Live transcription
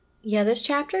Yeah, this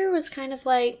chapter was kind of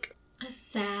like a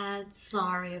sad,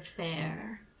 sorry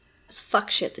affair.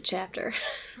 Fuck shit the chapter.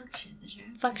 Fuck shit the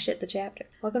chapter. Fuck shit the chapter.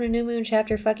 Welcome to New Moon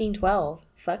chapter fucking 12.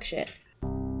 Fuck shit.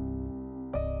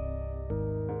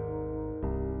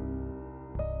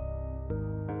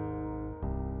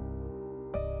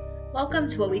 Welcome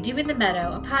to What We Do in the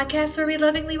Meadow, a podcast where we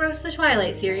lovingly roast the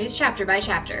Twilight series chapter by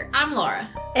chapter. I'm Laura.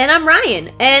 And I'm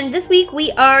Ryan. And this week we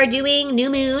are doing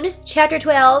New Moon chapter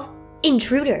 12,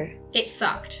 Intruder. It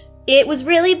sucked. It was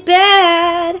really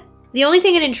bad. The only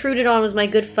thing it intruded on was my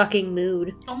good fucking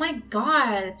mood. Oh my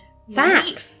god.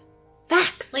 Facts. Right?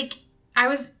 Facts. Like, I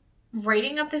was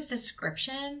writing up this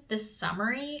description, this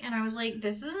summary, and I was like,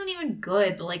 this isn't even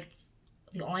good, but like, it's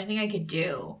the only thing I could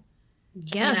do.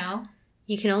 Yeah. You know?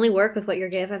 You can only work with what you're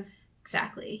given.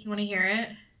 Exactly. You want to hear it?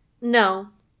 No,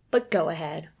 but go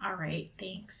ahead. All right,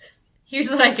 thanks.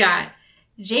 Here's what I got.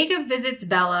 Jacob visits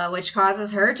Bella, which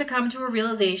causes her to come to a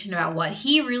realization about what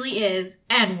he really is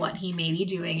and what he may be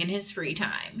doing in his free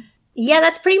time. Yeah,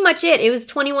 that's pretty much it. It was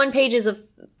 21 pages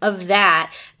of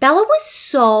that. Bella was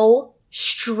so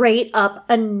straight up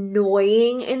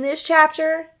annoying in this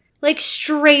chapter. Like,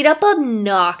 straight up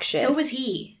obnoxious. So was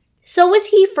he. So was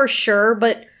he for sure,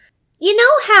 but you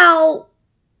know how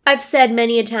I've said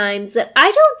many a times that I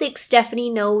don't think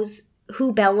Stephanie knows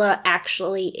who Bella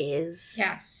actually is.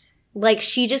 Yes. Like,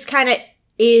 she just kind of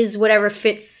is whatever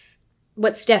fits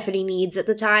what Stephanie needs at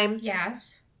the time.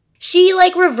 Yes. She,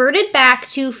 like, reverted back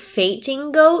to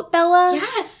fainting goat Bella.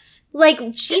 Yes. Like,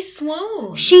 She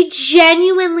swoons. She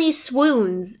genuinely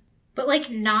swoons. But,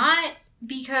 like, not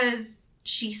because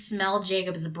she smelled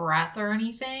Jacob's breath or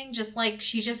anything. Just, like,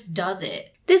 she just does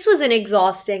it. This was an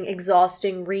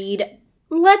exhausting read.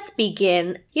 Let's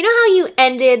begin. You know how you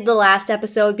ended the last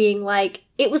episode being like,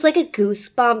 it was like a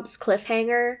Goosebumps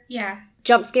cliffhanger? Yeah.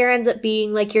 Jump scare ends up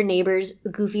being like your neighbor's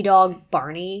goofy dog,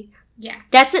 Barney. Yeah.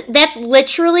 That's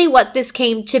literally what this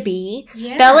came to be.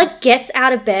 Yeah. Bella gets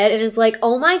out of bed and is like,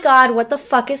 oh my god, what the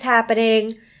fuck is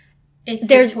happening?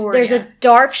 There's a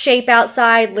dark shape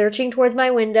outside lurching towards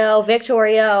my window.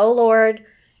 Victoria, oh lord.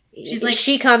 She's like,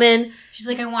 she coming. She's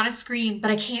like, I want to scream, but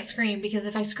I can't scream because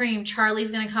if I scream, Charlie's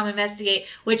going to come investigate.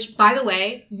 Which, by the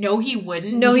way, no, he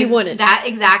wouldn't. No, he wouldn't. That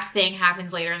exact thing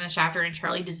happens later in this chapter, and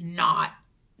Charlie does not.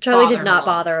 Charlie did not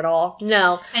bother at all.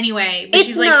 No. Anyway, but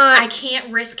she's like, I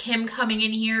can't risk him coming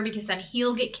in here because then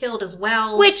he'll get killed as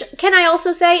well. Which, can I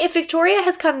also say, if Victoria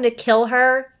has come to kill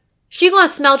her, she's going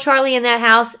to smell Charlie in that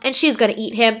house, and she's going to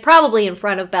eat him, probably in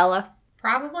front of Bella.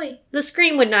 Probably. The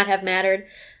scream would not have mattered.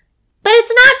 But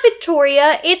it's not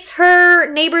Victoria, it's her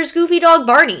neighbor's goofy dog,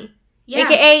 Barney. Yeah.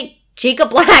 AKA Jacob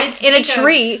Black in a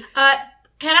tree.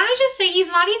 Can I just say,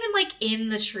 he's not even, like, in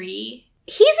the tree.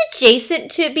 He's adjacent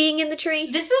to being in the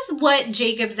tree. This is what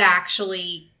Jacob's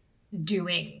actually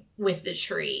doing with the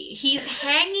tree. He's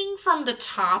hanging from the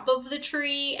top of the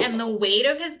tree, and the weight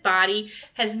of his body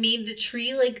has made the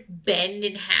tree, like, bend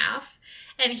in half.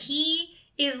 And he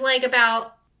is, like,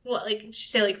 about... what, like, she'd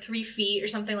say, like, 3 feet or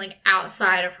something, like,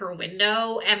 outside of her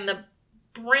window, and the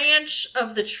branch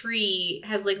of the tree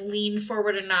has, like, leaned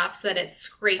forward enough so that it's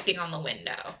scraping on the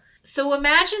window. So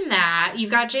imagine that. You've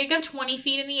got Jacob 20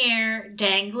 feet in the air,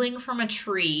 dangling from a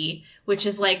tree, which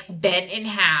is, like, bent in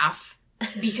half,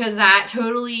 because that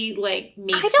totally, like,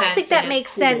 makes sense. I don't think that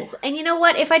makes sense. And you know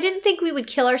what? If I didn't think we would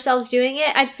kill ourselves doing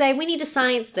it, I'd say we need to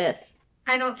science this.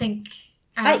 I don't think...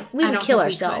 we would kill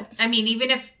ourselves. I mean, even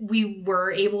if we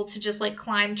were able to just, like,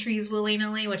 climb trees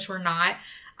willy-nilly, which we're not,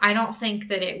 I don't think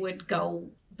that it would go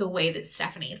the way that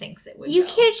Stephanie thinks it would You go.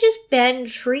 can't just bend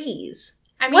trees.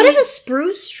 I mean, what is a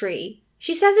spruce tree?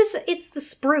 She says it's the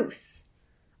spruce.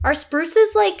 Are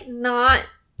spruces, like, not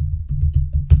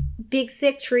big,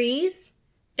 thick trees?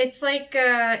 It's like,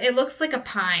 it looks like a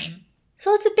pine.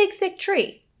 So it's a big, thick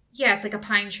tree. Yeah, it's like a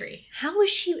pine tree. How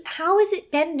is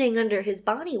it bending under his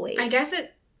body weight? I guess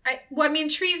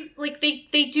trees, like,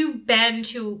 they do bend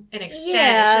to an extent.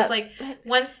 Yeah, it's just, like,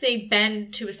 once they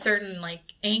bend to a certain, like,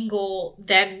 angle,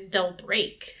 then they'll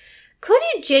break.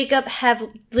 Couldn't Jacob have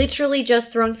literally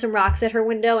just thrown some rocks at her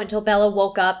window until Bella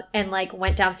woke up and, like,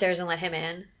 went downstairs and let him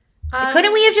in?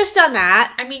 Couldn't we have just done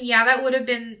that? I mean, yeah, that would have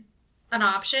been an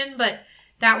option, but...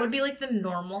 that would be, like, the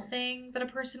normal thing that a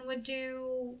person would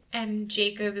do. And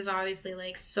Jacob is obviously,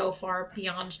 like, so far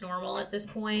beyond normal at this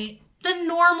point. The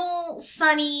normal,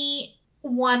 sunny,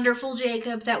 wonderful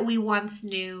Jacob that we once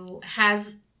knew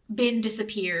has been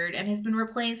disappeared and has been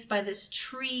replaced by this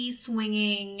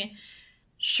tree-swinging...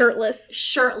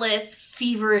 shirtless,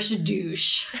 feverish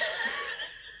douche.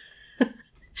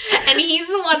 And he's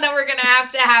the one that we're going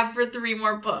to have for 3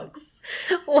 more books.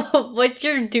 What's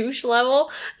your douche level?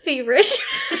 Feverish.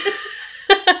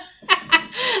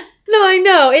 No, I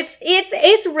know.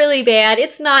 It's really bad.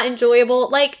 It's not enjoyable.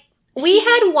 Like, we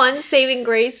had one saving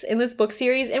grace in this book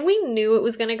series, and we knew it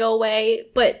was going to go away,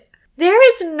 but there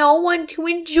is no one to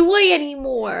enjoy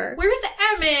anymore. Where's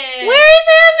Emmett? Where's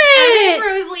Emmett? Emmett and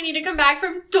Rosalie need to come back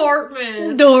from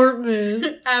Dortmund.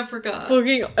 Dortmund. Africa.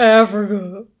 Fucking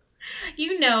Africa.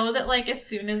 You know that, like, as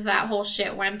soon as that whole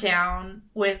shit went down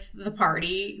with the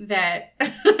party, that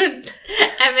Emmett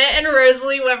and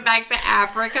Rosalie went back to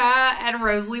Africa, and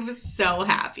Rosalie was so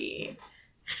happy.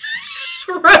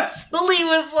 Rosalie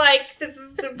was like, this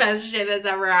is the best shit that's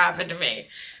ever happened to me.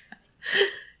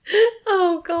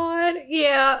 Oh, God.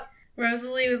 Yeah.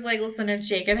 Rosalie was like, listen, if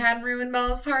Jacob hadn't ruined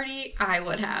Bella's party, I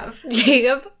would have.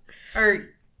 Jacob? Or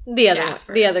the other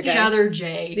Jasper. The other guy. The other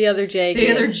Jay. The other Jay.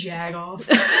 The other Jagoff.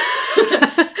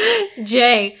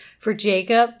 J. For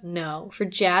Jacob? No. For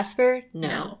Jasper?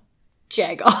 No.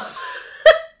 Jagoff.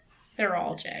 They're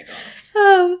all Jagoffs.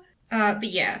 But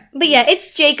yeah. But yeah,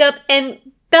 it's Jacob, and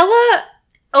Bella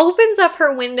opens up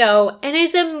her window and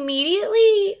is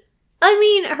immediately... I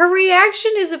mean, her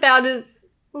reaction is about as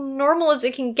normal as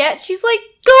it can get. She's like,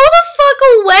 go the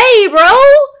fuck away, bro!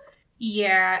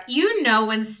 Yeah, you know,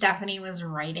 when Stephanie was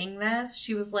writing this,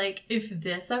 she was like, if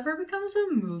this ever becomes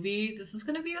a movie, this is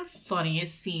going to be the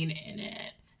funniest scene in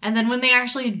it. And then when they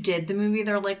actually did the movie,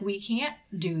 they're like, we can't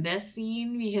do this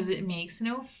scene because it makes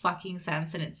no fucking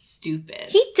sense and it's stupid.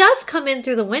 He does come in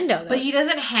through the window, though. But he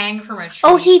doesn't hang from a tree.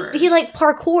 Oh, he first. like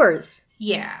parkours.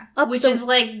 Yeah, Up which the- is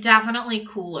like definitely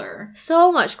cooler.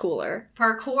 So much cooler.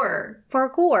 Parkour.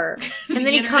 And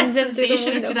then he comes in through the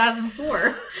sensation window. of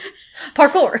 2004.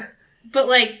 Parkour. But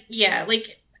like, yeah,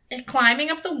 like climbing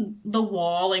up the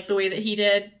wall, like the way that he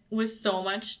did, was so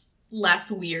much less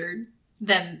weird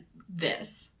than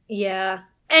this. Yeah.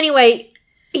 Anyway,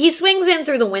 he swings in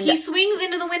through the window. He swings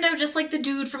into the window just like the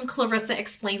dude from Clarissa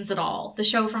Explains It All, the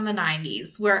show from the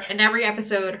 90s, where in every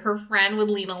episode, her friend would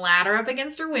lean a ladder up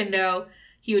against her window,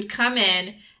 he would come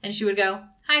in, and she would go,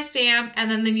 hi, Sam, and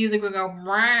then the music would go,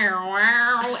 wow,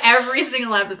 wow, every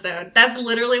single episode. That's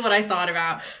literally what I thought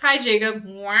about. Hi, Jacob.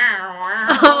 Wow, wow.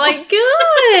 Oh my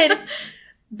god!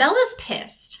 Bella's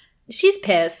pissed. She's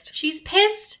pissed. She's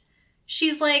pissed.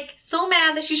 She's like so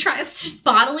mad that she tries to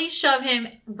bodily shove him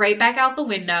right back out the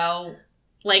window,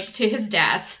 like to his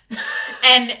death.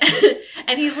 And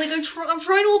he's like, I'm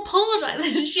trying to apologize.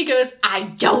 And she goes,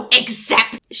 I don't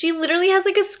accept. She literally has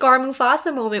like a Scar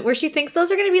Mufasa moment where she thinks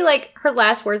those are going to be like her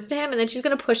last words to him, and then she's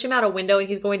going to push him out a window and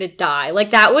he's going to die.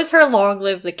 Like that was her long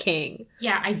live the king.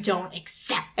 Yeah, I don't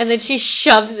accept. And then she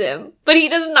shoves him, but he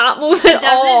does not move at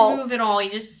all. Doesn't move at all. He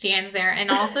just stands there.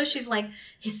 And also she's like,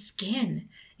 his skin,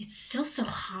 it's still so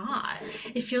hot.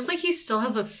 It feels like he still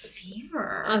has a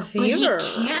fever. A fever? But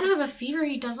he can't have a fever.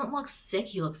 He doesn't look sick.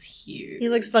 He looks huge. He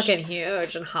looks fucking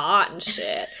huge and hot and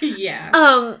shit.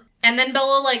 Yeah. And then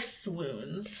Bella, like,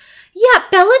 swoons. Yeah,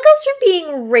 Bella goes from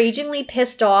being ragingly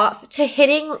pissed off to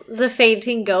hitting the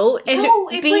fainting goat. And No,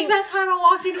 it's like that time I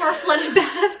walked into our flooded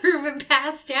bathroom and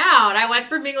passed out. I went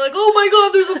from being like, oh my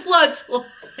god, there's a flood,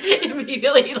 to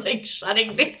immediately, like,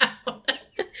 shutting down.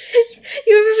 You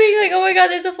remember being like, oh my god,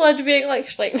 there's a flood, to being like,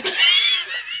 Schleip. Yeah,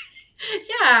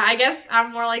 I guess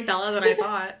I'm more like Bella than I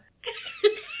thought.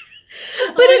 But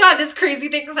oh my god, this crazy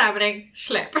thing is happening.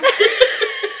 Schlep.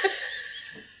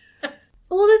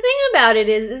 Well, the thing about it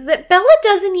is that Bella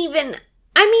doesn't even...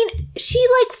 I mean, she,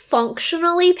 like,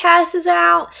 functionally passes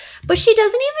out, but she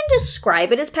doesn't even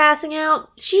describe it as passing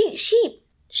out. She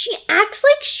acts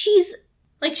like she's...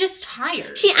 Like, just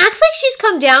tired. She acts like she's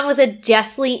come down with a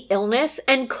deathly illness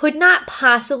and could not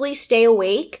possibly stay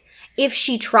awake if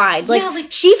she tried. Like, Yeah,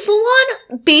 like- she full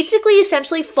on, basically,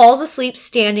 essentially falls asleep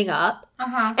standing up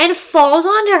Uh-huh. and falls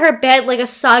onto her bed like a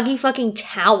soggy fucking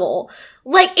towel.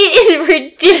 Like, it is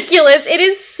ridiculous. It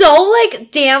is so,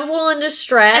 like, damsel in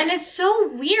distress. And it's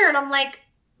so weird. I'm like,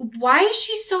 why is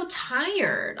she so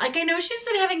tired? Like, I know she's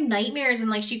been having nightmares and,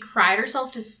 like, she cried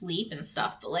herself to sleep and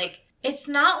stuff, but, like, it's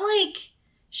not like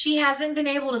she hasn't been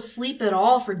able to sleep at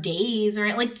all for days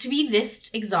or, like, to be this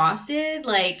exhausted,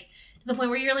 like, to the point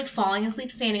where you're, like, falling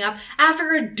asleep standing up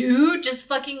after a dude just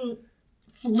fucking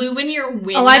flew in your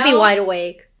window. Oh, I'd be wide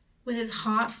awake. With his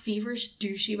hot, feverish,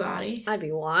 douchey body. I'd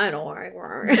be wide awake.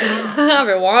 I'd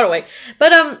be wide awake.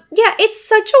 But, yeah, it's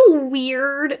such a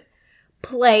weird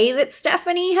play that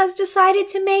Stephanie has decided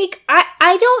to make.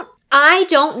 I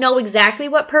don't know exactly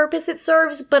what purpose it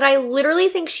serves, but I literally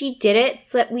think she did it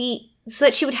so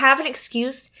that she would have an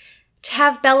excuse to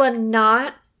have Bella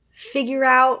not figure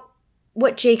out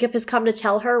what Jacob has come to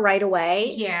tell her right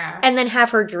away. Yeah. And then have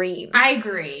her dream. I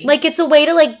agree. Like, it's a way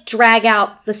to, like, drag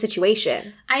out the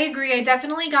situation. I agree. I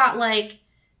definitely got, like,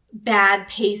 bad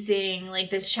pacing. Like,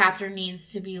 this chapter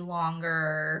needs to be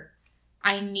longer.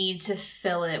 I need to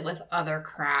fill it with other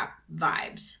crap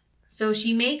vibes. So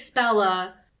she makes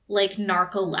Bella, like,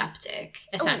 narcoleptic,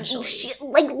 essentially.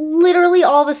 Like, literally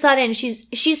all of a sudden,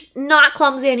 she's not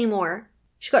clumsy anymore.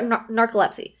 She got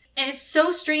narcolepsy. And it's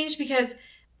so strange because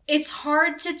it's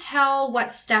hard to tell what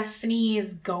Stephanie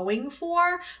is going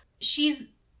for.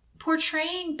 She's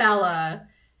portraying Bella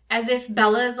as if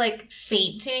Bella is, like,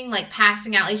 fainting, like,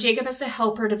 passing out. Like, Jacob has to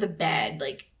help her to the bed,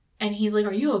 like, and he's like,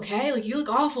 are you okay? Like, you look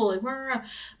awful. Like, rah, rah.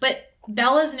 But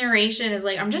Bella's narration is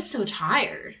like, I'm just so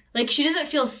tired. Like, she doesn't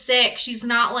feel sick. She's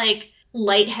not, like,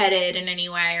 lightheaded in any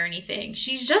way or anything.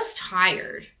 She's just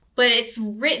tired. But it's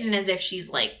written as if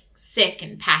she's, like, sick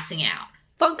and passing out.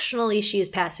 Functionally, she is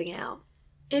passing out.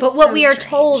 It's but what so we are strange.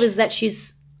 told is that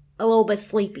she's a little bit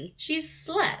sleepy. She's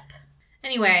slept.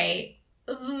 Anyway,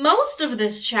 most of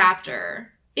this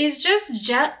chapter is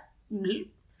just I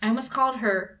almost called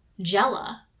her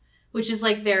Jella, which is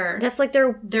like their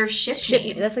ship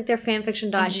name. That's like their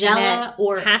fanfiction document. Jella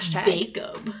or hashtag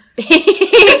Bacob.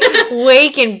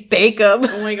 Wake and Bacob.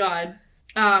 Oh my god.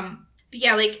 But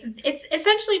yeah, like, it's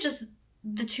essentially just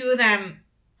the two of them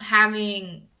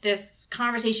having this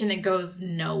conversation that goes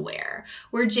nowhere,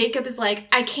 where Jacob is like,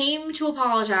 I came to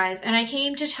apologize and I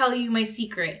came to tell you my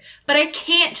secret, but I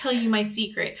can't tell you my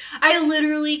secret. I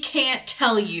literally can't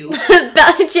tell you.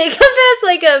 Jacob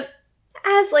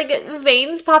has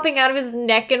veins popping out of his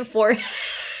neck and forehead.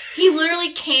 He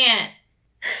literally can't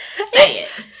say it.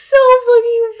 So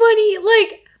fucking funny.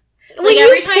 Like,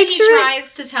 every time he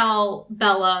tries to tell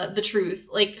Bella the truth,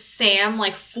 like, Sam,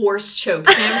 like, force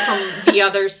chokes him from the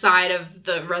other side of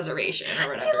the reservation or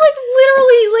whatever. Like,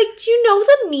 literally, like, do you know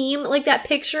the meme? Like, that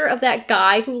picture of that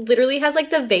guy who literally has,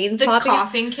 like, the veins popping out? The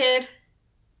coughing kid?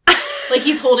 Like,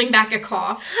 he's holding back a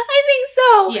cough? I think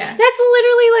so. Yeah. That's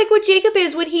literally, like, what Jacob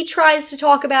is when he tries to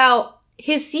talk about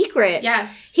his secret.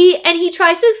 Yes. He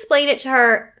tries to explain it to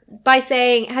her by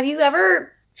saying, have you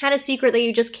ever had a secret that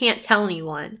you just can't tell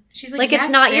anyone? She's like, it's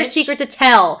not your secret to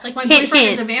tell. Like, my boyfriend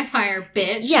is a vampire,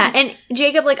 bitch. Yeah, and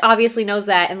Jacob, like, obviously knows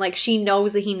that, and, like, she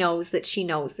knows that he knows that she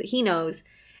knows that he knows.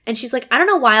 And she's like, I don't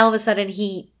know why all of a sudden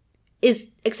he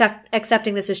is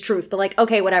accepting this as truth, but, like,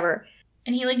 okay, whatever.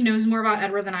 And he, like, knows more about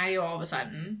Edward than I do all of a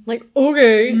sudden. Like,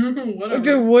 okay. Whatever.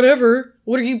 Okay, whatever.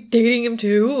 What are you dating him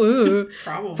to?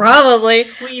 Probably.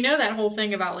 Well, you know that whole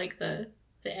thing about, like, the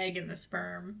egg and the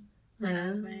sperm.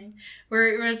 Where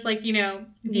it was like, you know,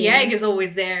 the egg is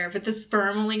always there, but the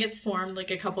sperm only gets formed like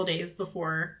a couple days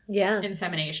before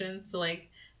insemination. So,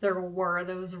 like, there were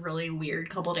those really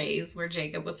weird couple days where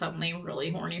Jacob was suddenly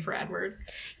really horny for Edward.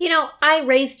 You know, I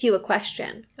raised you a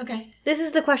question. Okay. This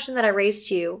is the question that I raised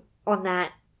to you on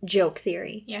that joke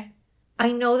theory. Yeah.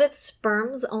 I know that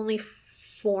sperms only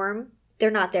form, they're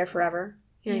not there forever.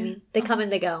 You know what I mean? They come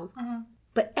and they go.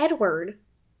 But Edward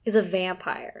is a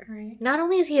vampire. Right. Not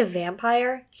only is he a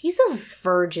vampire, he's a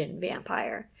virgin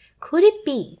vampire. Could it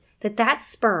be that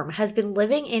sperm has been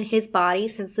living in his body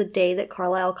since the day that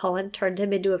Carlisle Cullen turned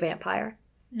him into a vampire?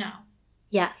 No.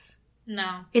 Yes.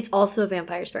 No. It's also a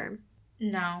vampire sperm.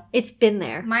 No. It's been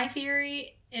there. My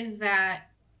theory is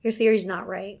that... Your theory's not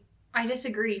right. I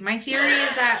disagree. My theory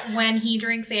is that when he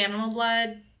drinks animal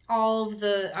blood, all of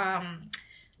the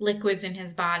liquids in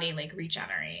his body, like,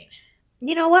 regenerate.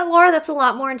 You know what, Laura? That's a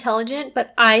lot more intelligent,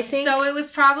 but I think... So it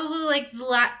was probably, like,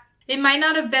 it might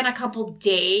not have been a couple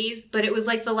days, but it was,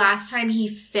 like, the last time he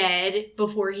fed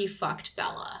before he fucked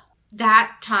Bella.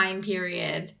 That time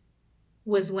period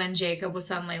was when Jacob was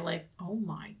suddenly like, oh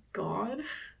my god.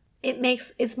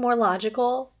 It's more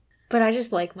logical, but I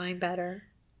just like mine better.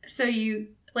 So you...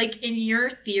 Like, in your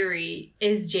theory,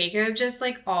 is Jacob just,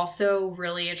 like, also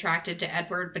really attracted to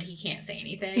Edward, but he can't say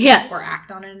anything? Yes. Or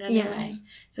act on it in any way?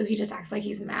 So he just acts like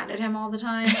he's mad at him all the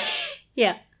time?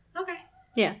 Yeah. Okay.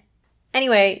 Yeah.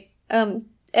 Anyway,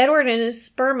 Edward and his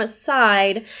sperm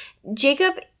aside,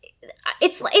 Jacob,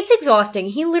 it's exhausting.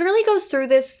 He literally goes through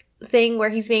this thing where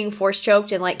he's being force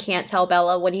choked and, like, can't tell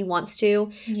Bella what he wants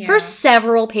to for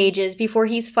several pages before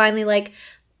he's finally like...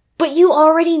 But you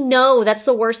already know that's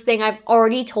the worst thing. I've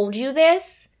already told you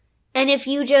this. And if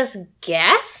you just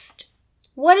guessed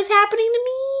what is happening to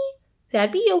me,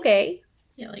 that'd be okay.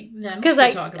 Yeah, like, then because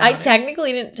I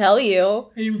technically didn't tell you.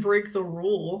 I didn't break the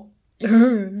rule.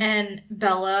 And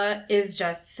Bella is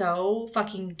just so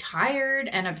fucking tired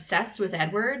and obsessed with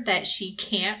Edward that she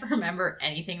can't remember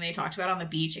anything they talked about on the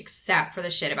beach except for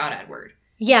the shit about Edward.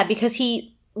 Yeah, because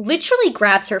he... literally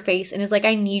grabs her face and is like,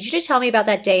 I need you to tell me about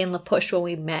that day in La Push when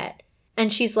we met.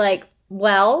 And she's like,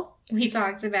 well... He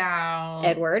talks about...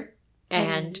 Edward.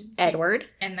 And Edward.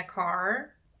 And the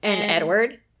car. And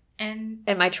Edward.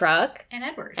 And my truck. And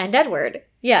Edward. And Edward.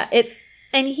 Yeah,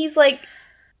 and he's like,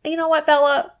 you know what,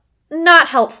 Bella? Not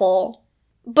helpful,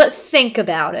 but think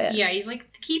about it. Yeah, he's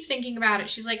like, keep thinking about it.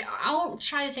 She's like, I'll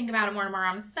try to think about it more tomorrow.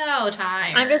 I'm so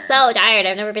tired. I'm just so tired.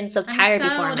 I've never been so tired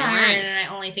before in my life. And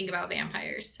I only think about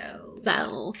vampires,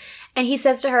 So. And he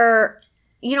says to her,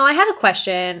 you know, I have a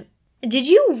question. Did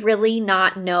you really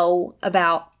not know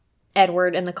about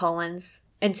Edward and the Cullens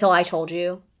until I told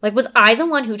you? Like, was I the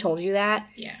one who told you that?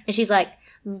 Yeah. And she's like,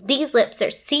 these lips are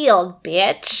sealed,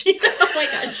 bitch. Oh my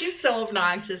god, she's so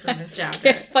obnoxious in this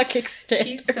chapter. Fucking stick.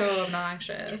 She's so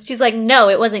obnoxious. She's like, no,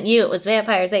 it wasn't you. It was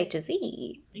Vampires A to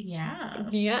Z.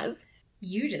 Yes.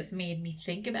 You just made me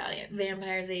think about it.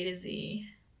 Vampires A to Z.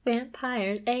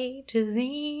 Vampires A to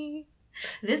Z.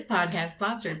 This podcast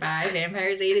sponsored by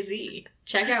Vampires A to Z.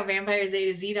 Check out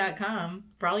vampiresatoz.com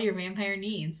for all your vampire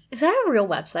needs. Is that a real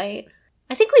website?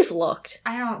 I think we've looked.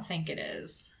 I don't think it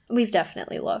is. We've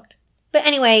definitely looked. But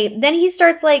anyway, then he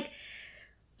starts like,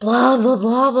 blah, blah,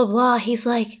 blah, blah, blah. He's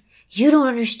like, you don't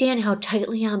understand how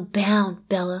tightly I'm bound,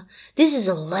 Bella. This is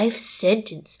a life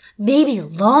sentence. Maybe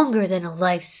longer than a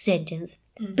life sentence.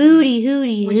 Mm-hmm. Booty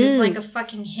hooty hoo. Which is like a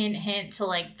fucking hint to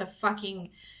like the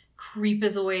fucking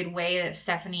creepazoid way that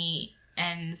Stephanie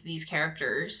ends these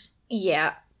characters.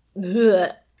 Yeah.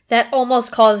 Ugh. That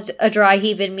almost caused a dry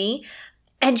heave in me.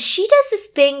 And she does this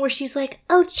thing where she's like,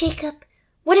 oh, Jacob,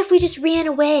 what if we just ran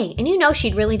away? And you know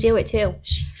she'd really do it too.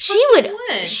 She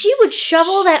would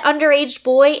shovel that underage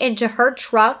boy into her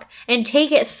truck and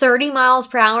take it 30 miles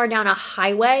per hour down a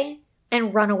highway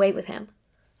and run away with him.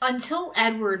 Until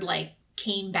Edward, like,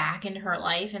 came back into her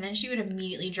life, and then she would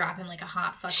immediately drop him like a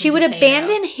hot fucking She would potato.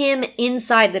 abandon him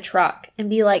inside the truck and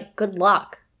be like, good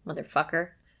luck, motherfucker.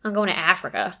 I'm going to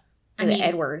Africa with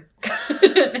Edward.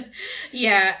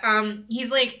 Yeah,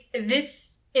 he's like,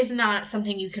 this is not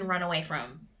something you can run away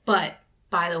from. But,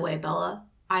 by the way, Bella,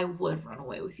 I would run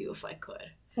away with you if I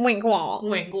could. Wink wonk.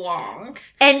 Wink wonk.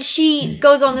 And she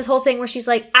goes on this whole thing where she's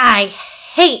like, I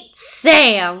hate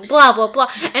Sam, blah, blah,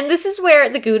 blah. And this is where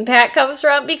the goon pack comes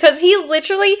from, because he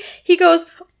goes,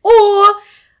 oh,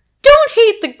 don't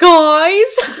hate the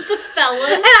guys. The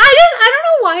fellas. And I don't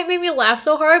know why it made me laugh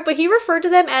so hard, but he referred to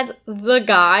them as the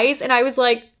guys, and I was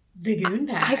like, the goon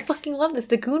pack. I fucking love this,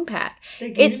 the goon pack. The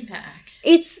goon pack.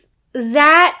 It's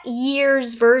that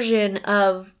year's version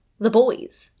of The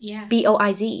Boys. Yeah.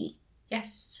 BOIZ.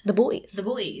 Yes. The Boys. The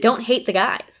Boys. Don't hate the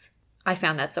guys. I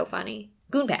found that so funny.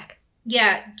 Goon pack.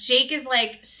 Yeah, Jake is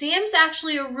like, Sam's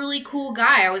actually a really cool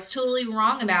guy. I was totally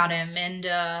wrong about him.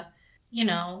 And, you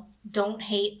know, don't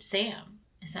hate Sam,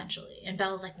 essentially. And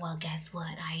Bella's like, well, guess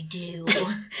what? I do.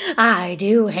 I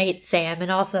do hate Sam.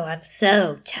 And also, I'm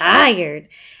so tired.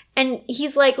 And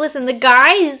he's like, listen, the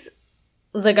guys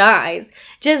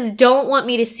just don't want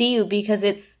me to see you because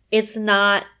it's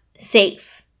not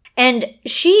safe. And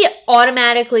she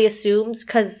automatically assumes,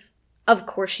 because of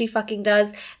course she fucking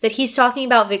does, that he's talking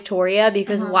about Victoria,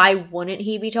 because why wouldn't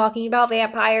he be talking about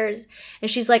vampires?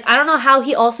 And she's like, I don't know how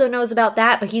he also knows about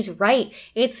that, but he's right.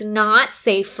 It's not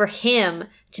safe for him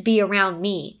to be around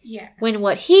me. Yeah. When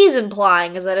what he's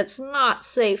implying is that it's not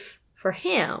safe for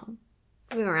him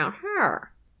to be around her.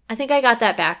 I think I got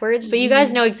that backwards, but you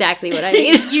guys know exactly what I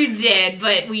mean. You did,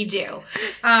 but we do.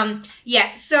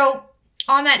 Yeah, so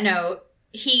on that note,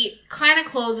 he kind of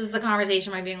closes the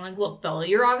conversation by being like, look, Bella,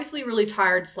 you're obviously really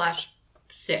tired /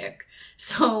 sick.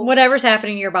 So whatever's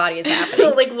happening in your body is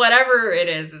happening. Like, whatever it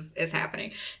is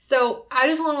happening. So I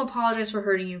just want to apologize for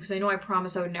hurting you, because I know I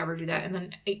promised I would never do that. And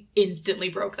then I instantly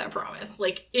broke that promise.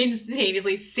 Like,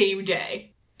 instantaneously, same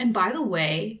day. And by the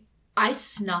way, I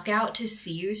snuck out to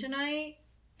see you tonight.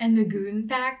 And the goon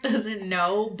pack doesn't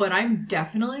know, but I'm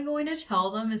definitely going to tell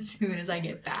them as soon as I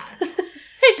get back.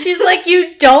 And she's like,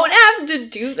 you don't have to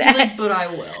do that. He's like, but I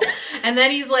will. And then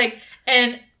he's like,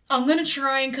 and I'm going to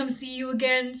try and come see you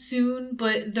again soon,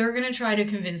 but they're going to try to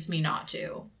convince me not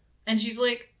to. And she's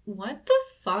like, what the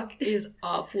fuck is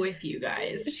up with you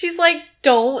guys? She's like,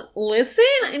 don't listen.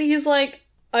 And he's like,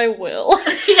 I will.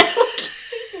 Yeah, like,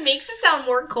 he makes it sound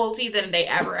more culty than they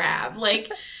ever have.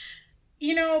 Like,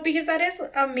 you know, because that is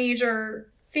a major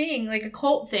thing, like a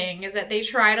cult thing, is that they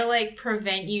try to like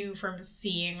prevent you from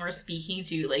seeing or speaking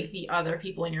to like the other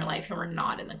people in your life who are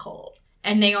not in the cult.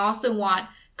 And they also want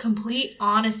complete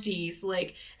honesty. So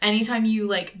like anytime you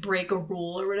like break a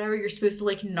rule or whatever, you're supposed to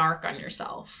like narc on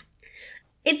yourself.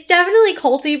 It's definitely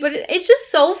culty, but it's just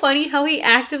so funny how he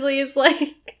actively is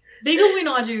like, they told me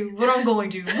not to, but I'm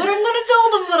going to. But I'm going to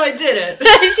tell them that I did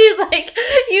it. She's like,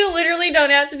 you literally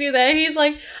don't have to do that. And he's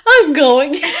like, I'm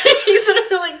going to. He's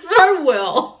like, I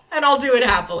will. And I'll do it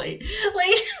happily.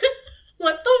 Like,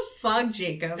 What the fuck,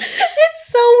 Jacob? It's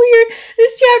so weird.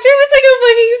 This chapter was like a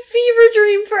fucking fever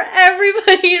dream for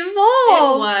everybody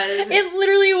involved. It was. It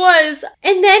literally was.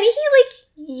 And then he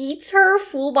like eats her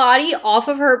full body off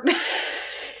of her bed.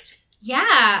 Yeah,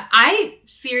 I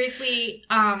seriously,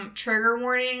 trigger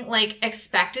warning, like,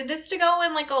 expected this to go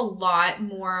in, like, a lot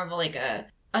more of, like, a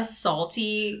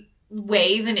salty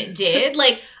way than it did.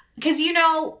 Like, because, you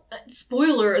know,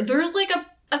 spoiler, there's, like,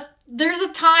 there's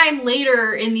a time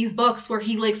later in these books where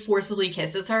he, like, forcibly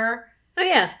kisses her. Oh,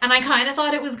 yeah. And I kind of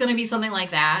thought it was going to be something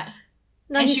like that.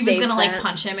 No, and he she was saves going to, like, that.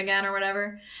 punch him again or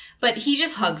whatever. But he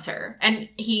just hugs her. And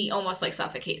he almost, like,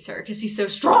 suffocates her because he's so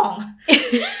strong.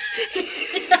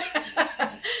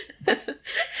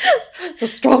 It's a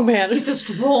strong man. He's so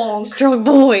strong. Strong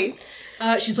boy.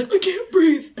 She's like, I can't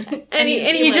breathe. And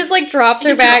he just like drops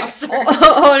her back drops her.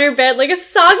 on her bed like a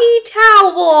soggy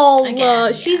towel. Again,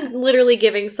 yeah. She's literally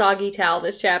giving soggy towel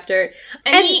this chapter.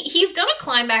 And he's gonna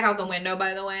climb back out the window,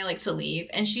 by the way, like to leave.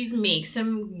 And she makes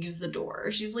him use the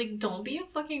door. She's like, don't be a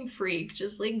fucking freak.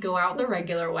 Just like go out the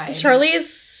regular way. Charlie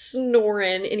is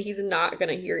snoring and he's not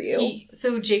gonna hear you.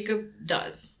 So Jacob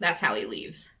does. That's how he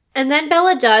leaves. And then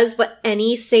Bella does what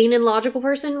any sane and logical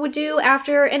person would do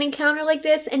after an encounter like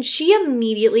this, and she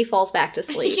immediately falls back to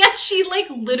sleep. Yeah, she like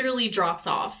literally drops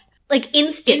off. Like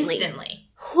instantly. Instantly.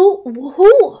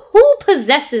 Who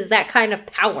possesses that kind of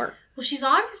power? Well, she's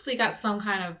obviously got some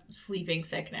kind of sleeping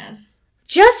sickness.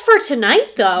 Just for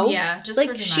tonight, though. Yeah, just like,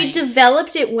 for tonight. she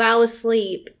developed it while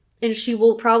asleep, and she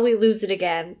will probably lose it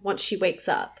again once she wakes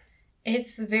up.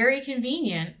 It's very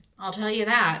convenient, I'll tell you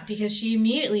that, because she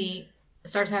immediately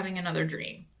starts having another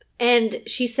dream. And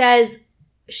she says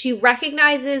she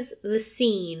recognizes the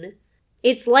scene.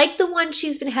 It's like the one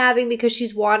she's been having because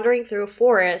she's wandering through a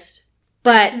forest,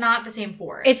 but It's not the same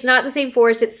forest. it's not the same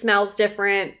forest. It smells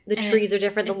different. The And trees are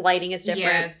different. The lighting is different.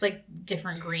 Yeah, it's like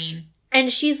different green.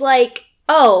 And she's like,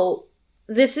 oh,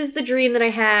 this is the dream that I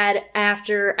had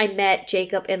after I met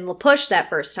Jacob in La Push that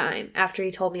first time, after he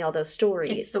told me all those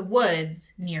stories. It's the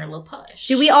woods near La Push.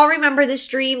 Do we all remember this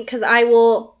dream? Because I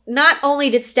will, not only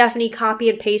did Stephanie copy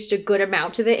and paste a good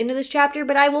amount of it into this chapter,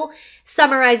 but I will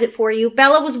summarize it for you.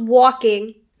 Bella was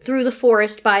walking through the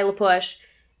forest by La Push,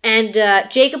 and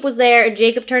Jacob was there, and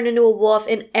Jacob turned into a wolf,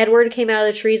 and Edward came out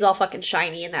of the trees all fucking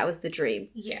shiny, and that was the dream.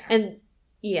 Yeah. And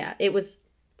yeah, it was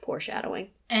foreshadowing.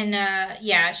 And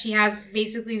yeah, she has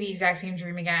basically the exact same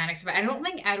dream again, except I don't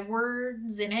think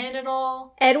Edward's in it at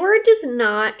all. Edward does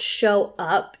not show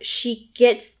up. She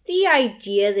gets the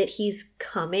idea that he's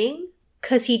coming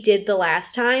because he did the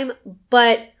last time,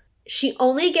 but she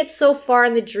only gets so far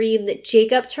in the dream that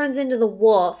Jacob turns into the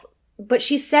wolf, but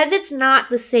she says it's not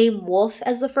the same wolf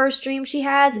as the first dream she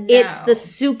has. No. It's the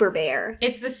super bear.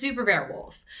 It's the super bear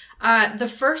wolf. The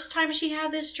first time she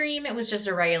had this dream, it was just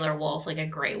a regular wolf, like a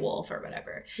gray wolf or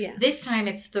whatever. Yeah. This time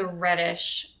it's the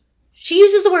reddish. She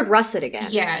uses the word russet again.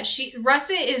 Yeah,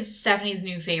 russet is Stephanie's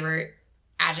new favorite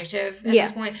adjective at Yeah.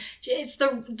 this point. It's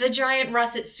the giant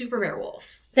russet super bear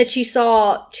wolf. That she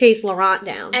saw chase Laurent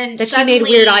down. And that she made suddenly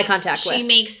weird eye contact with. She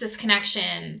makes this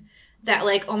connection that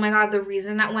like, oh my god, the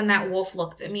reason that when that wolf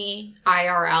looked at me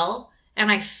IRL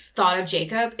and I thought of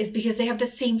Jacob is because they have the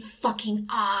same fucking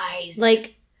eyes.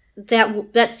 Like,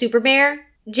 that super bear,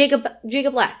 Jacob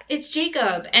Black. It's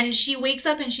Jacob. And she wakes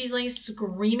up and she's like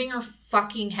screaming her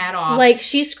fucking head off. Like,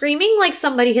 she's screaming like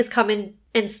somebody has come in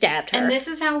and stabbed her. And this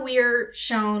is how we're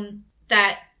shown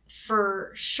that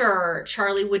for sure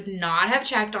Charlie would not have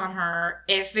checked on her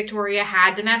if Victoria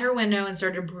had been at her window and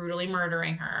started brutally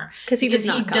murdering her. Because he does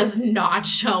not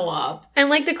show up. And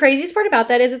like the craziest part about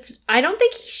that is I don't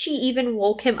think she even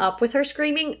woke him up with her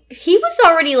screaming. He was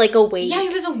already like awake. Yeah, he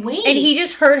was awake. And he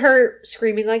just heard her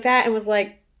screaming like that and was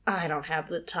like, I don't have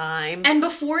the time. And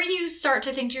before you start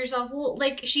to think to yourself, well,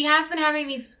 like she has been having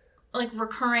these like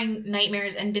recurring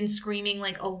nightmares and been screaming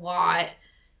like a lot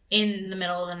in the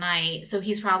middle of the night, so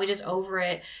he's probably just over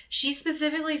it. She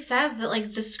specifically says that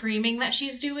like the screaming that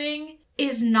she's doing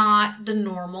is not the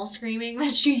normal screaming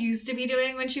that she used to be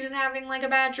doing when she was having like a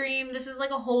bad dream. This is like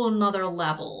a whole nother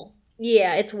level.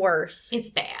 Yeah, it's worse. It's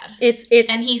bad. It's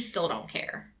And he still don't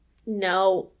care.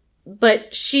 No.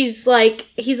 But she's like,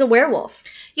 he's a werewolf.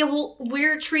 Yeah, well,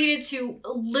 we're treated to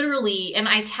literally an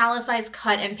italicized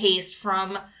cut and paste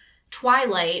from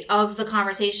Twilight of the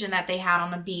conversation that they had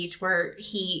on the beach where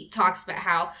he talks about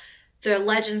how the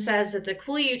legend says that the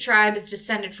Quileute tribe is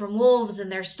descended from wolves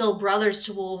and they're still brothers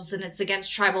to wolves and it's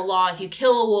against tribal law if you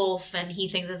kill a wolf, and he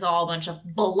thinks it's all a bunch of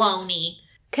baloney.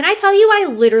 Can I tell you, I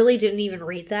literally didn't even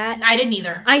read that. I didn't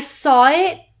either. I saw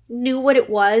it, knew what it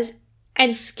was,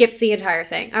 and skipped the entire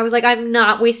thing. I was like, I'm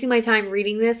not wasting my time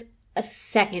reading this a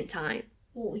second time.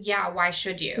 Well, yeah, why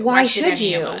should you? Why should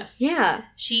any you? of us? Yeah.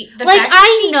 The Like, fact that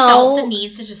I she know- felt the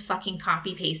need to just fucking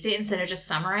copy paste it instead of just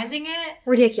summarizing it.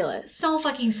 Ridiculous. So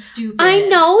fucking stupid. I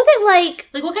know that, like,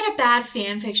 Like, what kind of bad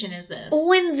fan fiction is this?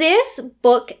 when this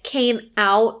book came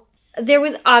out, there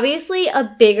was obviously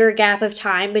a bigger gap of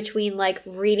time between, like,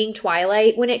 reading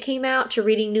Twilight when it came out to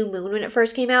reading New Moon when it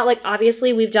first came out. Like,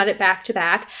 obviously, we've done it back to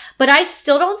back. But I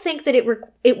still don't think that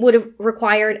it would have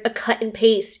required a cut and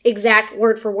paste, exact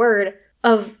word for word,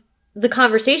 of the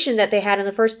conversation that they had in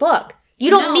the first book. You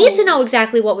don't need to know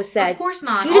exactly what was said. Of course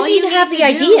not. You just need to have the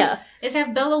idea. Is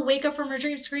have Bella wake up from her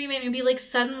dream screaming and be like,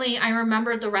 suddenly I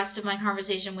remembered the rest of my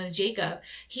conversation with Jacob.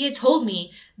 He had told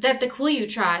me that the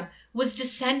Quileute tribe was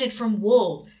descended from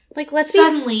wolves. Like,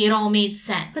 Suddenly it all made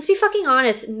sense. Let's be fucking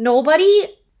honest.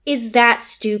 Nobody is that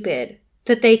stupid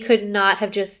that they could not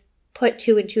have just put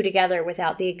 2 and 2 together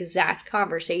without the exact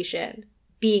conversation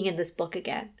being in this book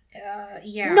again.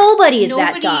 Yeah. Nobody is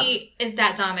that dumb. Nobody is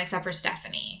that dumb except for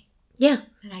Stephanie. Yeah.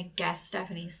 And I guess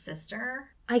Stephanie's sister.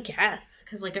 I guess.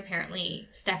 Because, like, apparently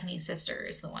Stephanie's sister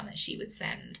is the one that she would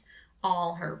send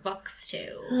all her books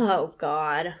to. Oh,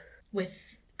 God.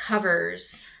 With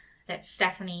covers that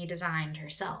Stephanie designed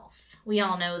herself. We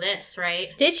all know this, right?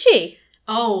 Did she?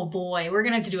 Oh, boy. We're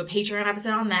going to have to do a Patreon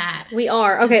episode on that. We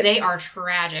are. Okay. They are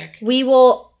tragic. We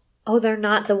will... Oh, they're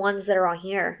not the ones that are on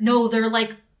here. No, they're,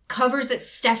 like, covers that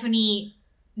Stephanie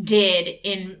did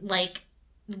in, like,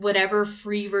 whatever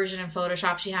free version of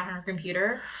Photoshop she had on her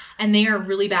computer. And they are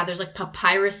really bad. There's, like,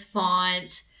 papyrus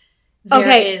font. There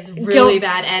is really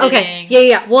bad editing. Okay,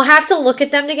 yeah. We'll have to look at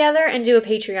them together and do a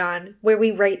Patreon where we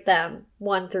rate them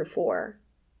 1 through 4.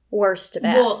 Worst to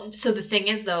best. Well, so the thing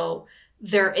is, though,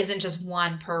 there isn't just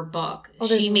one per book.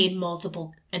 She made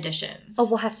multiple editions. Oh,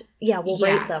 we'll have to... Yeah, we'll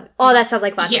rate them. Oh, that sounds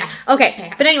like fun. Yeah.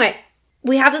 Okay, but anyway,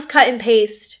 we have this cut and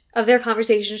paste of their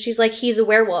conversation. She's like, he's a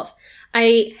werewolf.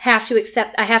 I have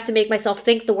to make myself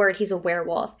think the word he's a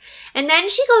werewolf. And then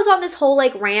she goes on this whole,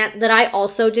 like, rant that I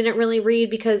also didn't really read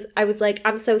because I was like,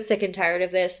 I'm so sick and tired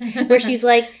of this. Where she's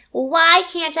like, why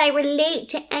can't I relate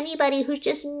to anybody who's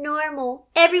just normal?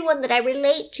 Everyone that I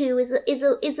relate to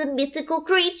is a mythical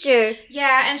creature.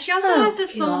 Yeah, and she also has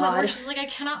this moment where she's like, I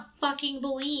cannot fucking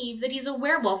believe that he's a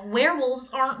werewolf.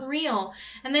 Werewolves aren't real.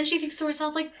 And then she thinks to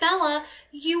herself, like, Bella,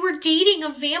 you were dating a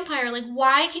vampire. Like,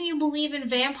 why can you believe in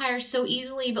vampires so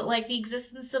easily, but, like, the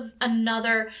existence of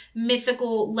another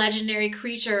mythical, legendary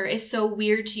creature is so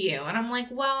weird to you? And I'm like,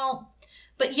 well...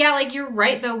 But yeah, like, you're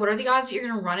right, though. What are the odds that you're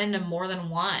going to run into more than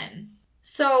one?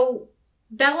 So,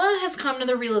 Bella has come to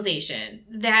the realization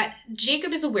that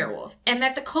Jacob is a werewolf and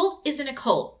that the cult isn't a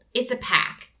cult. It's a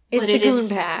pack. It's the Goon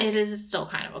Pack. It is still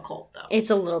kind of a cult, though.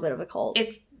 It's a little bit of a cult.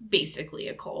 It's basically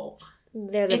a cult.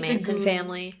 They're the Manson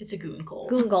family. It's a goon cult.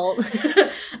 Goon cult.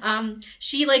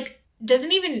 She, like,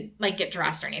 doesn't even, like, get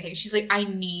dressed or anything. She's like, I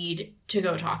need to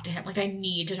go talk to him. Like, I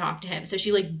need to talk to him. So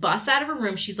she, like, busts out of her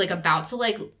room. She's, like, about to,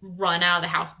 like, run out of the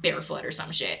house barefoot or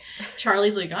some shit.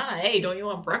 Charlie's like, hey, don't you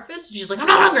want breakfast? And she's like, I'm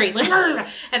not hungry. Like,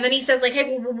 and then he says, like,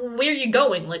 hey, well, where are you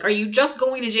going? Like, are you just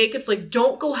going to Jacob's? Like,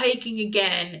 don't go hiking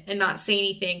again and not say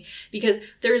anything because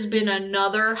there's been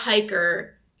another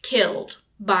hiker killed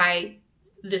by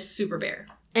this super bear.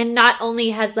 And not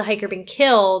only has the hiker been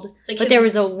killed, like, but there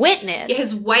was a witness.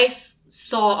 His wife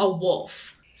saw a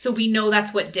wolf. So we know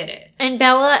that's what did it. And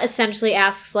Bella essentially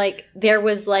asks, like, there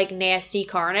was, like, nasty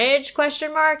carnage, ?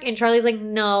 And Charlie's like,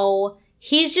 no,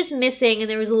 he's just missing and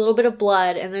there was a little bit of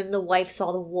blood and then the wife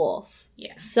saw the wolf.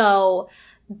 Yeah. So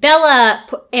Bella,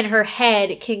 in her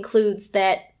head, concludes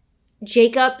that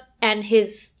Jacob and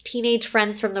his teenage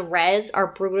friends from the res are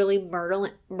brutally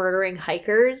murdering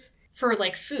hikers. For,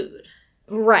 like, food.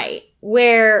 Right.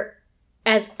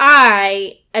 Whereas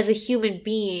I, as a human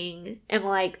being, am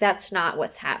like, that's not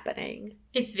what's happening.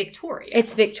 It's Victoria.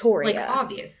 It's Victoria. Like,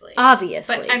 obviously.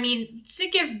 Obviously. But, I mean, to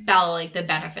give Bella, like, the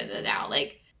benefit of the doubt,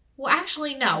 like, well,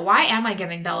 actually, no. Why am I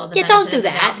giving Bella the benefit don't do of the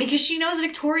that. doubt? Because she knows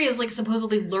Victoria's, like,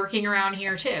 supposedly lurking around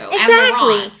here, too.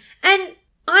 Exactly. And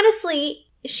honestly,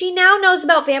 she now knows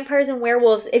about vampires and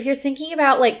werewolves. If you're thinking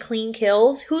about, like, clean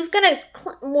kills, who's gonna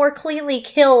more cleanly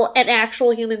kill an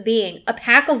actual human being? A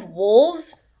pack of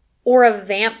wolves or a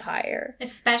vampire?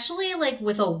 Especially, like,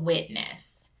 with a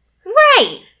witness.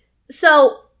 Right.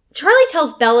 So, Charlie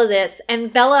tells Bella this,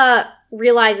 and Bella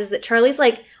realizes that Charlie's,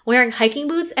 like, wearing hiking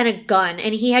boots and a gun,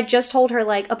 and he had just told her,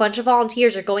 like, a bunch of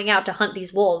volunteers are going out to hunt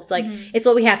these wolves. Like, it's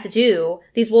what we have to do.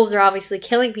 These wolves are obviously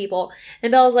killing people.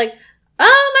 And Bella's like,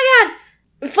 oh my god!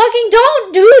 Fucking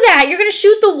don't do that! You're gonna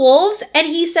shoot the wolves? And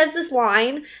he says this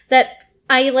line that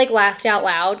I, like, laughed out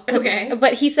loud. Okay.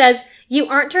 But he says, you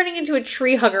aren't turning into a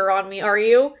tree hugger on me, are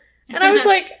you? And I was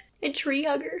like, a tree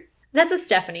hugger? That's a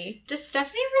Stephanie. Does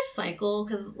Stephanie recycle?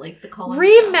 Because, like, the Cullens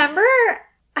Remember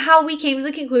how we came to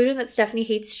the conclusion that Stephanie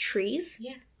hates trees?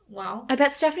 Yeah. Well. I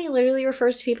bet Stephanie literally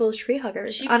refers to people as tree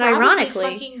huggers. She unironically.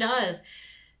 probably fucking does.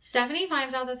 Stephanie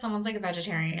finds out that someone's, like, a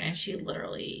vegetarian, and she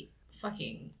literally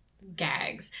fucking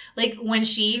gags. Like, when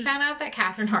she found out that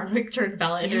Catherine Hardwicke turned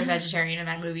Bella into a vegetarian in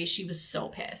that movie, she was so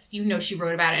pissed. You know, she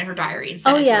wrote about it in her diary and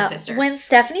sent it to her sister. When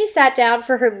Stephanie sat down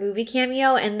for her movie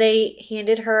cameo and they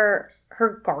handed her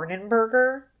garden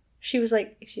burger, she was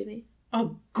like, excuse me? A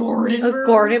garden burger? A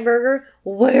garden burger?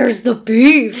 Where's the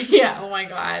beef? Yeah, oh my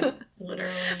god.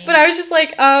 Literally. But I was just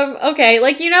like, okay.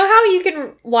 Like, you know how you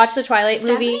can watch the Twilight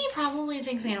movie? Stephanie probably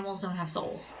thinks animals don't have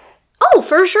souls. Oh,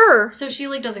 for sure. So she,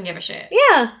 like, doesn't give a shit.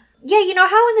 Yeah. Yeah, you know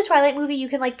how in the Twilight movie you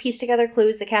can, like, piece together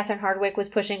clues that Catherine Hardwicke was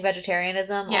pushing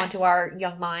vegetarianism onto our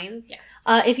young minds? Yes.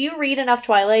 If you read enough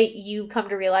Twilight, you come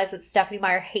to realize that Stephanie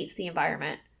Meyer hates the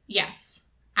environment. Yes.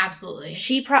 Absolutely.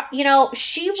 She wrote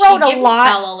she a gives lot.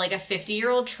 Bella, like, a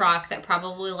 50-year-old truck that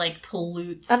probably, like,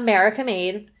 pollutes America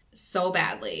made. so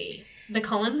badly. The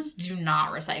Cullens do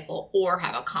not recycle or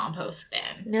have a compost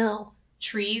bin. No.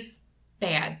 Trees,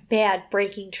 bad. Bad.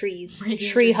 Breaking trees. Breaking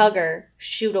Tree trees. hugger.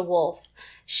 Shoot a wolf.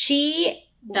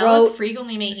 Bella's wrote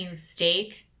frequently making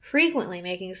steak. frequently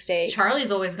making steak.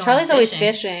 Charlie's always going Charlie's fishing. always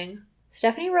fishing.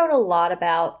 Stephanie wrote a lot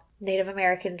about Native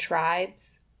American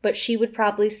tribes, but she would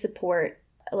probably support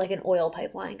like an oil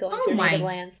pipeline going through native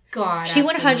lands. God, she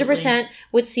absolutely. 100%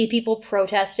 would see people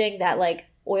protesting that like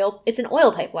it's an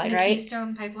oil pipeline, The right?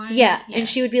 Keystone Pipeline? Yeah, and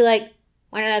she would be like,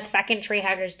 what are those fucking tree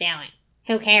huggers doing?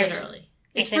 Who cares? Literally.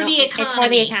 It's for the economy. It's for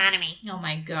the economy. Oh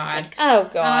my god. Oh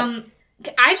god.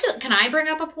 Can I bring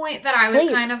up a point that I was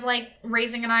Please. kind of like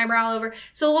raising an eyebrow over?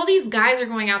 So all these guys are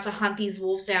going out to hunt these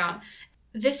wolves down.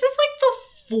 This is like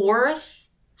the fourth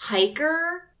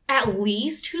hiker, at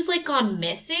least, who's like gone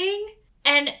missing.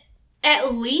 And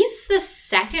at least the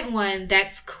second one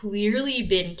that's clearly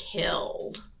been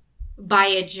killed by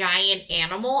a giant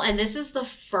animal. And this is the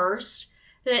first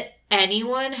that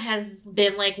anyone has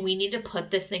been like, we need to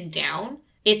put this thing down.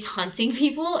 It's hunting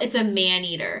people. It's a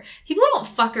man-eater. People don't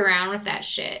fuck around with that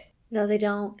shit. No, they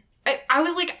don't. I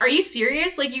was like, are you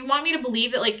serious? Like, you want me to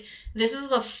believe that, like, this is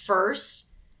the first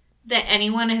that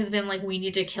anyone has been like, we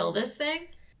need to kill this thing?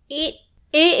 It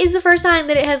is the first time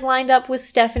that it has lined up with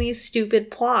Stephanie's stupid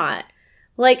plot.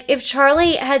 Like, if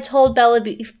Charlie had told Bella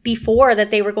before that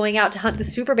they were going out to hunt the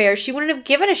super bears, she wouldn't have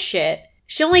given a shit.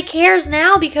 She only cares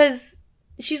now because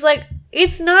she's like,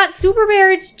 it's not Super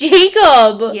Bear, it's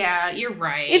Jacob. Yeah, you're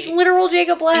right. It's literal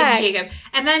Jacob Black. It's Jacob.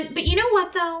 And then, but you know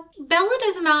what, though? Bella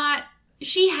does not...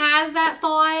 She has that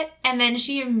thought, and then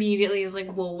she immediately is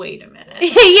like, well, wait a minute.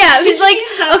 Yeah, she's like,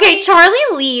 okay,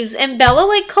 Charlie leaves, and Bella,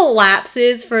 like,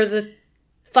 collapses for the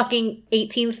fucking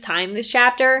 18th time this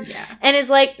chapter. Yeah. And is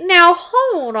like, now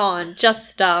hold on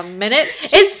just a minute.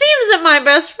 It seems that my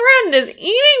best friend is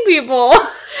eating people.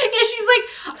 Yeah, she's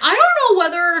like, I don't know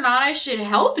whether or not I should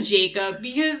help Jacob,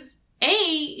 because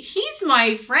A, he's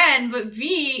my friend, but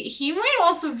B, he might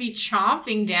also be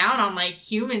chomping down on, like,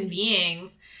 human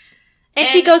beings. And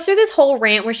she goes through this whole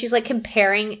rant where she's, like,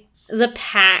 comparing the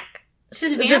pack to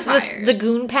the vampires. The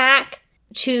goon pack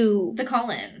to... The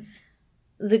Cullens.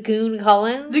 The Goon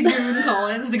Cullens? The Goon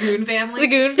Cullens, the Goon family. The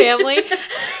Goon family.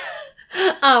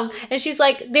 And she's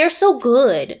like, they're so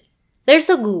good. They're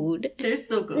so good. They're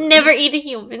so good. Never eat a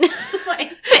human.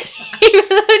 Even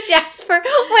though Jasper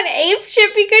went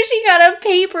apeshit because she got a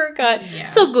paper cut. Yeah.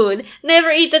 So good. Never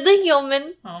eat the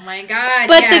human. Oh my god.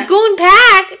 But the Goon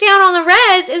pack down on the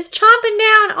res is chomping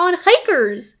down on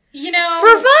hikers. You know.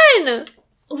 For fun.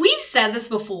 We've said this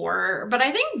before, but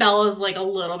I think Bella's like a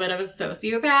little bit of a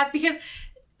sociopath because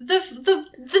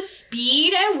the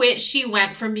speed at which she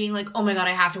went from being like, oh my god,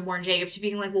 I have to warn Jacob, to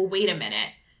being like, well, wait a minute.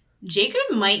 Jacob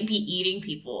might be eating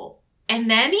people, and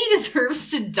then he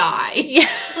deserves to die. Yeah.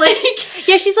 Like,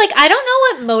 yeah, she's like, I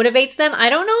don't know what motivates them.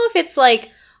 I don't know if it's like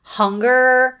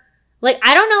hunger. Like,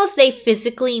 I don't know if they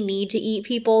physically need to eat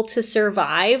people to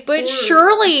survive, but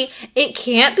surely it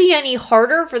can't be any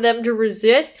harder for them to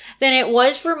resist than it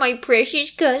was for my precious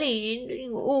Cullen.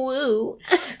 Ooh.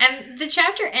 And the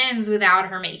chapter ends without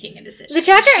her making a decision. The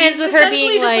chapter ends with her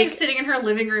being just like sitting in her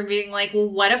living room being like, well,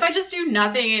 what if I just do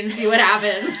nothing and see what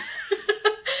happens?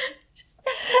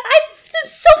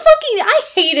 I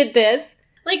hated this.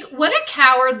 Like, what a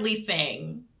cowardly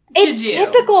thing. It's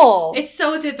typical. It's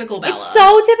so typical Bella. It's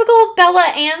so typical of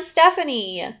Bella and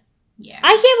Stephanie. Yeah.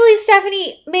 I can't believe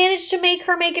Stephanie managed to make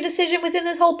her make a decision within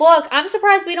this whole book. I'm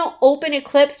surprised we don't open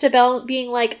Eclipse to Bella being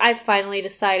like, I've finally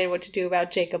decided what to do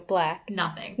about Jacob Black.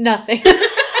 Nothing.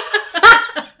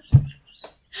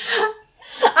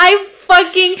 I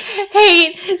fucking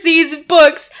hate these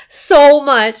books so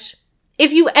much.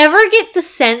 If you ever get the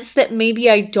sense that maybe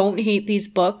I don't hate these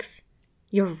books,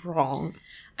 you're wrong.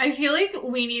 I feel like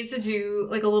we need to do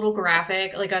like a little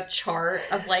graphic, like a chart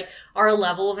of like our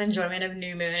level of enjoyment of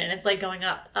New Moon, and it's like going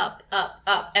up, up, up,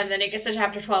 up, and then it gets to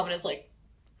chapter 12 and it's like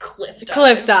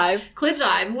cliff dive. Cliff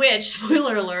dive, which,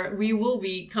 spoiler alert, we will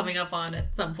be coming up on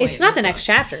at some point. It's not the next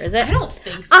chapter, is it? I don't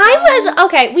think so.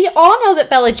 Okay, we all know that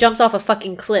Bella jumps off a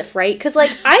fucking cliff, right? Because,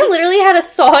 like, I literally had a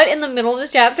thought in the middle of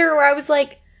this chapter where I was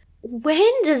like,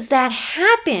 when does that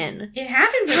happen? It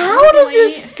happens at How some does point.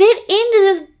 this fit into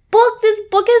this book? This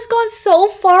book has gone so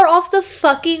far off the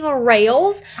fucking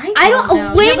rails. I don't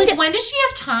know. When does she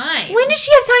have time? When does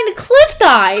she have time to cliff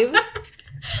dive?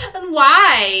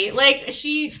 Why? Like,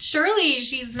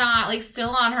 she's not, like,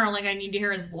 still on her, like, I need to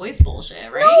hear his voice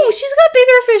bullshit, right? No, she's got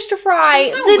bigger fish to fry.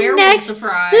 She's got werewolves to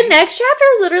fry. The next chapter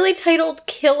is literally titled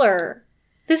Killer.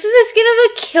 This is the skin of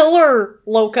a killer,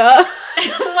 Loca.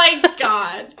 Oh my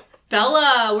god.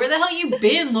 Bella, where the hell you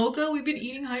been, Loca? We've been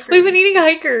eating hikers. We've been eating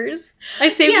hikers. I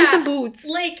saved you some boots.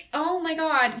 Like, oh my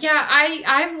god. Yeah,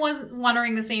 I was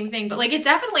wondering the same thing. But, like, it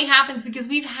definitely happens because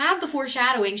we've had the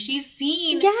foreshadowing. She's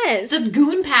seen the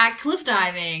Goon Pack cliff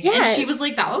diving. Yes. And she was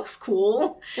like, that looks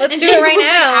cool. Let's do it right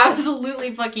now. Like,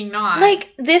 absolutely fucking not.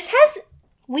 Like,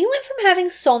 we went from having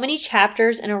so many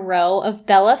chapters in a row of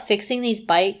Bella fixing these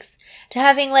bikes to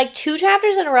having, like, 2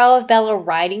 chapters in a row of Bella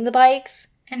riding the bikes.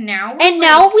 And now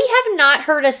we have not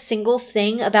heard a single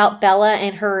thing about Bella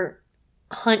and her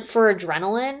hunt for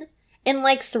adrenaline in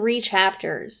like 3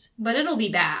 chapters. But it'll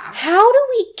be back. How do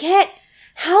we get...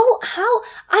 How...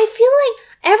 I feel like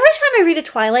every time I read a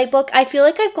Twilight book, I feel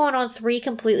like I've gone on 3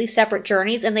 completely separate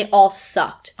journeys and they all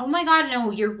sucked. Oh my god,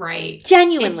 no, you're right.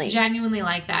 Genuinely. It's genuinely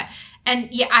like that.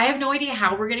 And yeah, I have no idea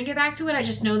how we're going to get back to it. I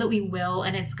just know that we will,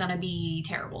 and it's going to be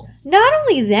terrible. Not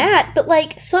only that, but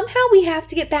like somehow we have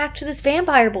to get back to this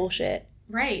vampire bullshit.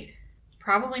 Right.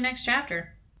 Probably next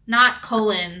chapter. Not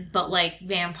colon, but like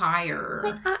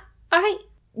vampire.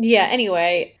 Yeah,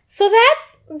 anyway. So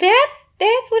that's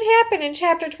what happened in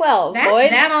chapter 12, That's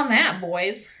boys. that on that,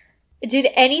 boys. Did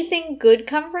anything good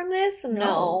come from this?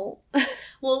 No.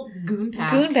 Well, Goon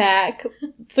Pack. Goon Pack.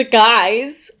 The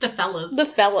guys. The fellas.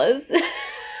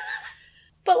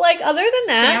 But, like, other than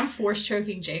that... Sam force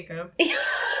choking Jacob.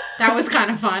 That was kind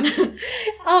of fun.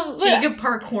 Jacob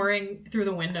parkouring through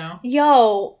the window.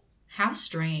 Yo. How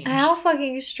strange. How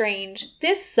fucking strange.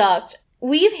 This sucked.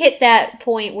 We've hit that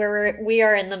point where we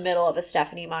are in the middle of a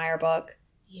Stephenie Meyer book.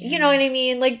 Yeah. You know what I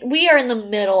mean? Like, we are in the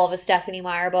middle of a Stephenie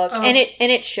Meyer book, and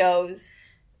it shows.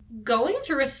 Going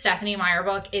through a Stephenie Meyer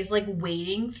book is like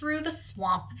wading through the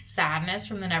swamp of sadness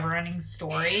from the Neverending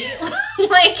Story.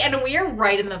 And we are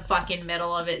right in the fucking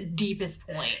middle of it, deepest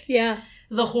point. Yeah.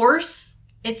 The horse,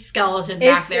 it's skeleton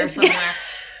back there somewhere.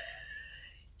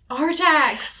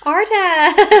 Artax!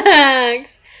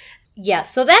 Yeah,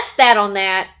 so that's that on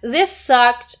that. This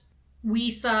sucked. We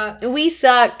suck.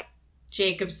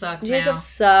 Jacob sucks now. Jacob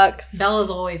sucks. Bella's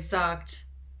always sucked.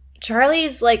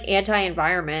 Charlie's, like,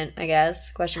 anti-environment, I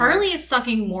guess. Charlie is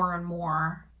sucking more and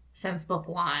more since book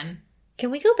 1. Can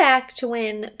we go back to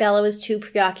when Bella was too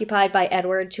preoccupied by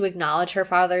Edward to acknowledge her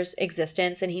father's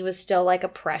existence and he was still, like, a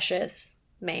precious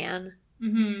man?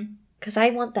 Mm-hmm. Because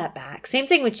I want that back. Same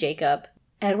thing with Jacob.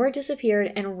 Edward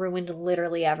disappeared and ruined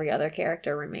literally every other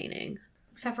character remaining.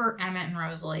 Except for Emmett and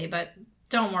Rosalie, but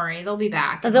don't worry, they'll be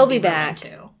back. They'll be back.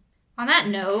 Too. On that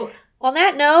note,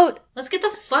 let's get the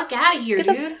fuck out of here, dude.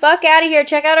 Get the fuck out of here.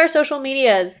 Check out our social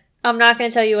medias. I'm not going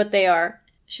to tell you what they are.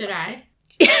 Should I?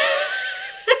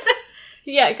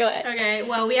 Yeah, go ahead. Okay,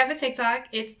 well, we have a TikTok.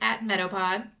 It's at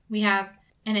Meadowpod. We have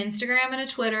an Instagram and a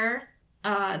Twitter.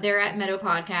 They're at Meadow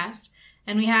Podcast.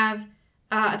 And we have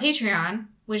a Patreon,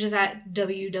 which is at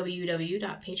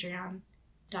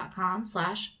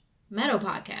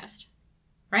www.patreon.com/MeadowPodcast.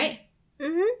 Right?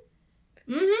 Mm-hmm.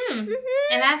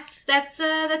 And that's that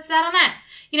on that.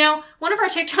 You know, one of our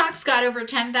TikToks got over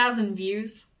 10,000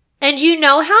 views. And you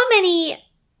know how many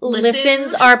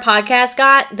listens our podcast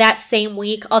got that same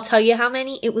week? I'll tell you how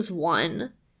many. It was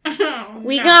 1.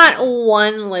 We got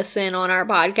 1 listen on our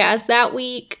podcast that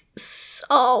week.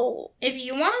 So, if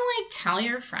you want to, like, tell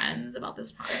your friends about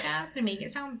this podcast and make it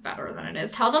sound better than it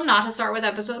is, tell them not to start with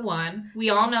episode 1. We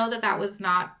all know that was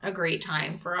not a great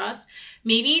time for us.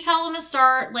 Maybe tell them to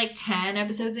start, like, 10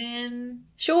 episodes in.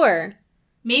 Sure.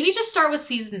 Maybe just start with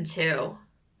season 2.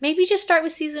 Maybe just start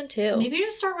with season 2. Maybe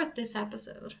just start with this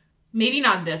episode. Maybe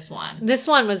not this one. This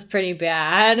one was pretty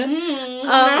bad.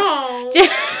 No.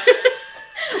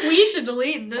 We should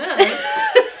delete this.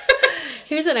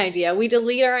 Here's an idea. We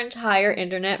delete our entire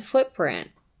internet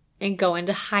footprint and go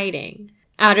into hiding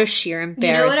out of sheer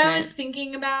embarrassment. You know what I was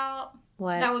thinking about?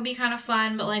 What? That would be kind of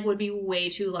fun, but like would be way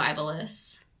too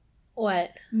libelous. What?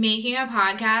 Making a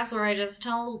podcast where I just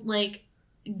tell like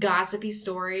gossipy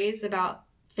stories about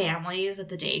families at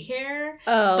the daycare,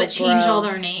 but change all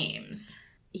their names.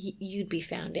 You'd be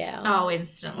found out. Oh,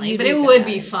 instantly. But it would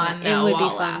be fun, though,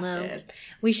 while it lasted.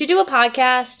 We should do a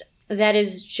podcast that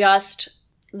is just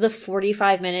the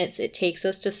 45 minutes it takes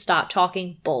us to stop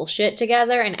talking bullshit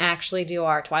together and actually do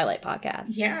our Twilight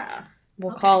podcast. Yeah.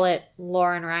 We'll call it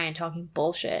Laura and Ryan talking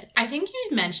bullshit. I think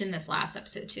you mentioned this last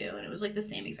episode, too, and it was like the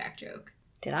same exact joke.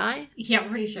 Did I? Yeah, I'm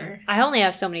pretty sure. I only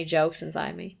have so many jokes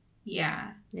inside me.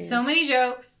 Yeah. So many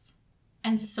jokes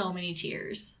and so many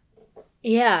tears.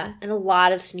 Yeah, and a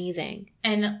lot of sneezing.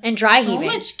 And dry heaving.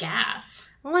 So much gas.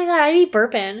 Oh my god, I'd be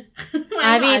burping.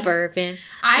 I'd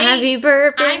be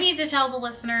burping. I need to tell the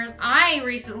listeners, I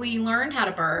recently learned how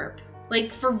to burp.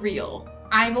 Like, for real.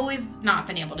 I've always not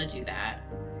been able to do that.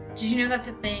 Did you know that's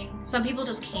a thing? Some people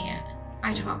just can't.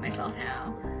 I taught myself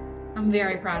how. I'm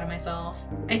very proud of myself.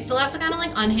 I still have to kind of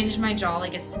like unhinge my jaw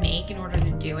like a snake in order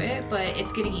to do it, but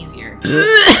it's getting easier.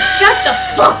 Shut the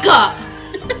fuck up!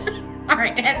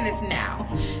 Alright, end this now.